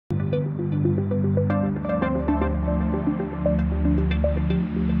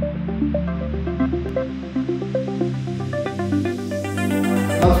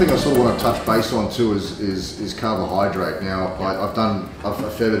thing I sort of want to touch base on too is carbohydrate. Now, I've done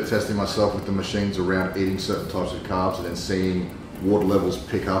a fair bit of testing myself with the machines around eating certain types of carbs and then seeing water levels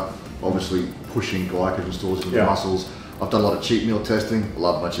pick up, obviously pushing glycogen stores into the muscles. I've done a lot of cheat meal testing. I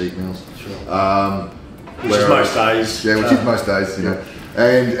love my cheat meals. Sure. Which is most days. Yeah, which is most days, you know.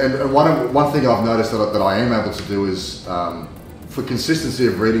 And one thing I've noticed that I am able to do is, for consistency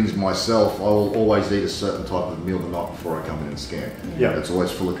of readings myself, I will always eat a certain type of meal the night before I come in and scan. Yeah. It's always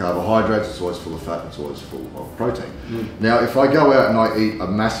full of carbohydrates, it's always full of fat, it's always full of protein. Now, if I go out and I eat a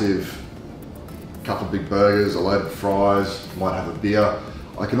massive couple of big burgers, a load of fries, might have a beer,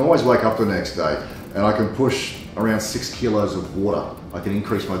 I can always wake up the next day and I can push around 6 kilos of water. I can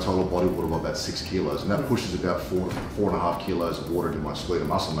increase my total body water by about 6 kilos, and that pushes about 4.5 kilos of water into my skeletal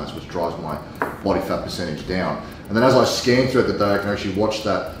muscle mass, which drives my body fat percentage down. And then as I scan throughout the day, I can actually watch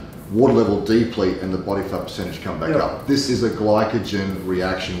that water level deplete and the body fat percentage come back up. This is a glycogen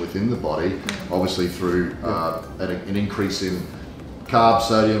reaction within the body, obviously through an increase in carbs,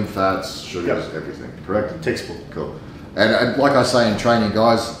 sodium, fats, sugars, everything, correct? Textbook. Cool. And like I say in training,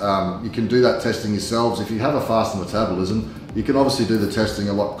 guys, you can do that testing yourselves. If you have a fast metabolism, you can obviously do the testing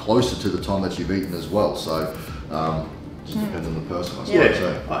a lot closer to the time that you've eaten as well. So just depends on the person, I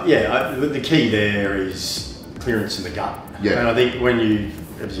suppose. The key there is clearance in the gut. Yeah. And I think when you,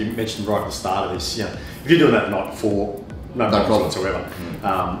 as you mentioned right at the start of this, if you're doing that the night before, no problem whatsoever.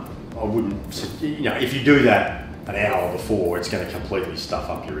 I wouldn't, if you do that an hour before, it's going to completely stuff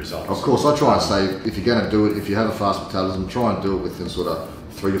up your results. Of course, I try and say, if you're going to do it, if you have a fast metabolism, try and do it within sort of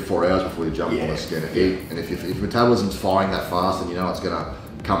 3 to 4 hours before you jump on a scan and eat. And if your metabolism's firing that fast and you know it's going to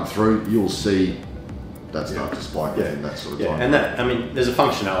come through, you'll see that start to spike within that sort of time. And that, I mean, there's a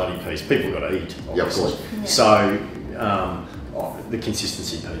functionality piece. People got to eat, obviously. Yeah, of course. So, the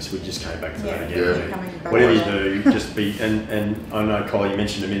consistency piece, we just came back to that again. Whatever you do, just be, and I know, Kyle, you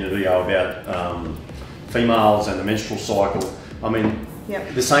mentioned a minute ago about females and the menstrual cycle. I mean,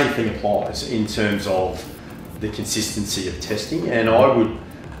 the same thing applies in terms of the consistency of testing. And I would,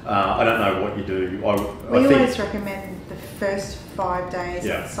 I don't know what you do. We always recommend the first 5 days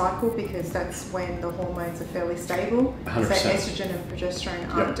of the cycle because that's when the hormones are fairly stable. 100%. So estrogen and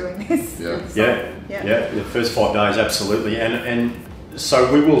progesterone aren't doing this. The first 5 days, absolutely. And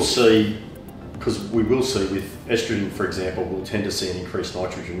so we will see, because we will see with estrogen, for example, we'll tend to see an increased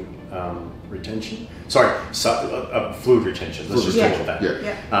nitrogen retention. Sorry, fluid retention. Let's just talk about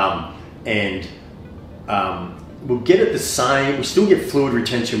that. We'll get it the same. We still get fluid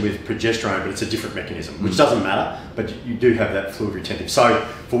retention with progesterone, but it's a different mechanism, which doesn't matter. But you do have that fluid retentive. So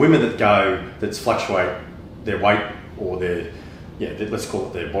for women that fluctuate their weight or let's call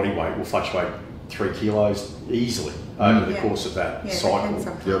it their body weight, will fluctuate 3 kilos easily over the course of that cycle.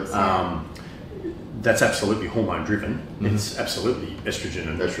 That's absolutely hormone driven. It's absolutely estrogen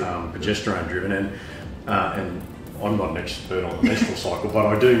and progesterone driven, and I'm not an expert on the menstrual cycle, but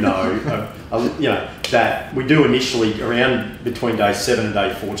I do know, that we do initially around between day 7 and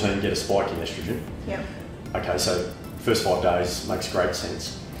day 14 get a spike in estrogen. Okay, so first 5 days makes great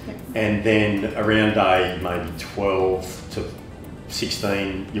sense, and then around day maybe 12 to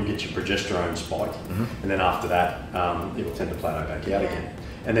 16, you'll get your progesterone spike, and then after that, it'll tend to plateau back out again.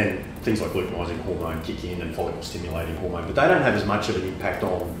 And then things like luteinizing hormone kick in and follicle stimulating hormone, but they don't have as much of an impact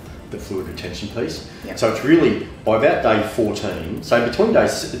on the fluid retention piece. So it's really by about day 14, so between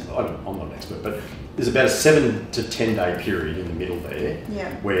days, I'm not an expert, but there's about a 7 to 10 day period in the middle there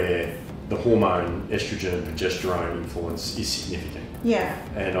where the hormone estrogen and progesterone influence is significant.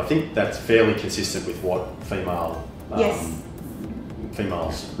 And I think that's fairly consistent with what females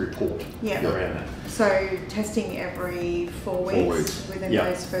report around that. So testing every 4 weeks within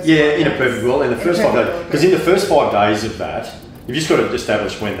those first 5 days. In a perfect world. In the first 5 days, because in the first 5 days of that, you've just got to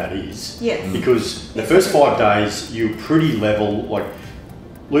establish when that is. Because the first 5 days, you're pretty level, like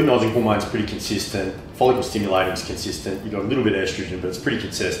luteinizing hormone's pretty consistent, follicle stimulating is consistent, you've got a little bit of estrogen, but it's pretty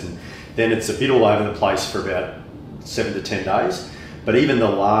consistent. Then it's a bit all over the place for about 7 to 10 days. But even the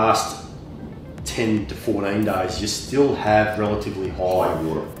last 10 to 14 days, you still have relatively high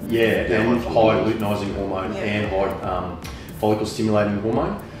water. And high luteinizing hormone and high follicle stimulating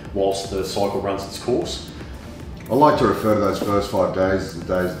hormone whilst the cycle runs its course. I like to refer to those first 5 days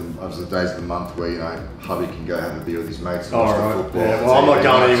as the days of the month where, hubby can go have a beer with his mates and watch the football. Well, I'm not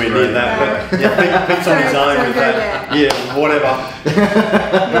going anywhere near that, but Pete's on his own with that. Whatever.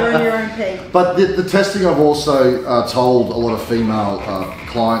 You're on your own peak. But the testing, I've also told a lot of female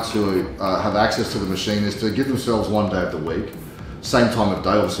clients who have access to the machine is to give themselves 1 day of the week Same time of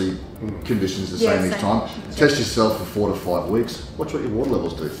day, obviously, conditions the same each time. Test yourself for 4 to 5 weeks. Watch what your water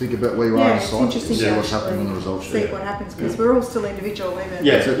levels do. Think about where you are in the cycle. See what's happening on the results. See what happens, because we're all still individual.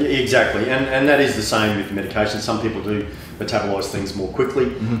 Yeah, exactly. And that is the same with medication. Some people do metabolise things more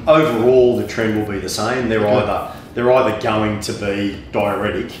quickly. Overall, the trend will be the same. They're either going to be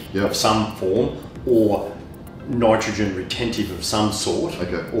diuretic of some form or nitrogen retentive of some sort,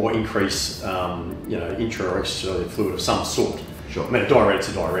 or increase intra or extracellular fluid of some sort. Sure. I mean, a diuretic's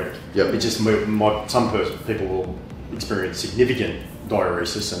a diuretic. Yep. It just some people will experience significant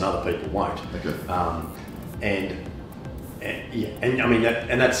diuresis and other people won't. And I mean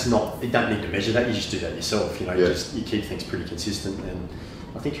that's not, you don't need to measure that. You just do that yourself. You keep things pretty consistent, and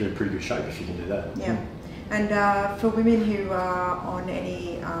I think you're in pretty good shape if you can do that. Yeah. And for women who are on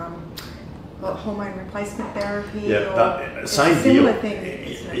any hormone replacement therapy, same similar deal.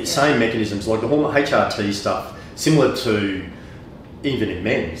 Thing, same mechanisms, like the hormone HRT stuff, similar to even in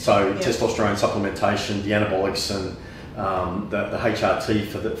men. So testosterone supplementation, the anabolics, and the HRT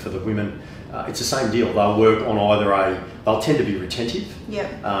for the women, it's the same deal. They'll work on they'll tend to be retentive,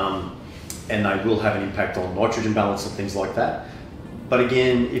 and they will have an impact on nitrogen balance and things like that. But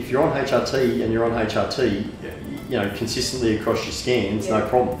again, if you're on HRT and you're on HRT, consistently across your scans, no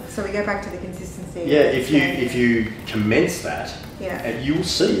problem. So we go back to the consistency. Yeah, if you commence that, you'll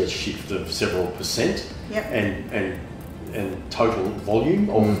see a shift of several percent, and total volume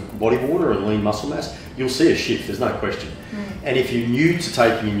of body water and lean muscle mass, you'll see a shift. There's no question. And if you're new to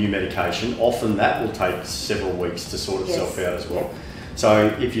taking a new medication, often that will take several weeks to sort itself out as well. So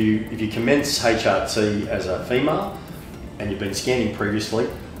if you commence HRT as a female and you've been scanning previously,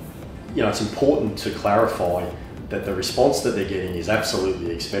 it's important to clarify that the response that they're getting is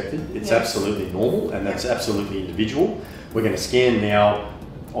absolutely expected. It's absolutely normal, and that's absolutely individual. We're going to scan now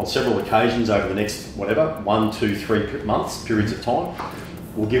on several occasions over the next 1, 2, 3 months, periods of time.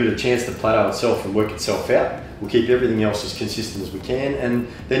 We'll give it a chance to plateau itself and work itself out. We'll keep everything else as consistent as we can, and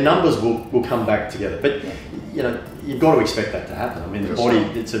their numbers will come back together. But you've got to expect that to happen. I mean, the body,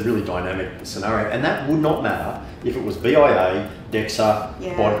 it's a really dynamic scenario, and that would not matter if it was BIA,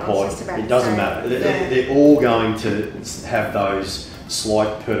 DEXA, body pod. It doesn't matter. They're all going to have those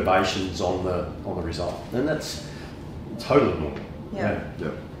slight perturbations on the result, and that's totally normal.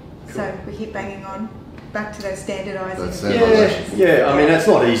 Cool. So we keep banging on. Back to those standardising. I mean, that's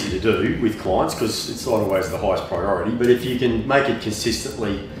not easy to do with clients because it's not always the highest priority. But if you can make it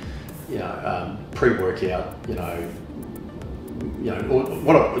consistently, pre-workout,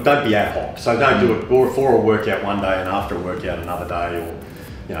 don't be ad hoc. So don't do it before a workout one day and after a workout another day, or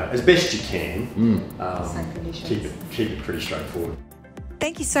as best you can. Keep it pretty straightforward.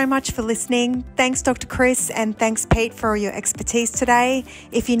 Thank you so much for listening. Thanks, Dr. Chris, and thanks, Pete, for your expertise today.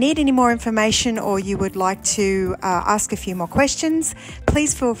 If you need any more information or you would like to ask a few more questions,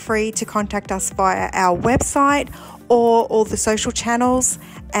 please feel free to contact us via our website or all the social channels.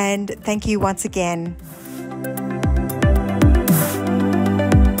 And thank you once again.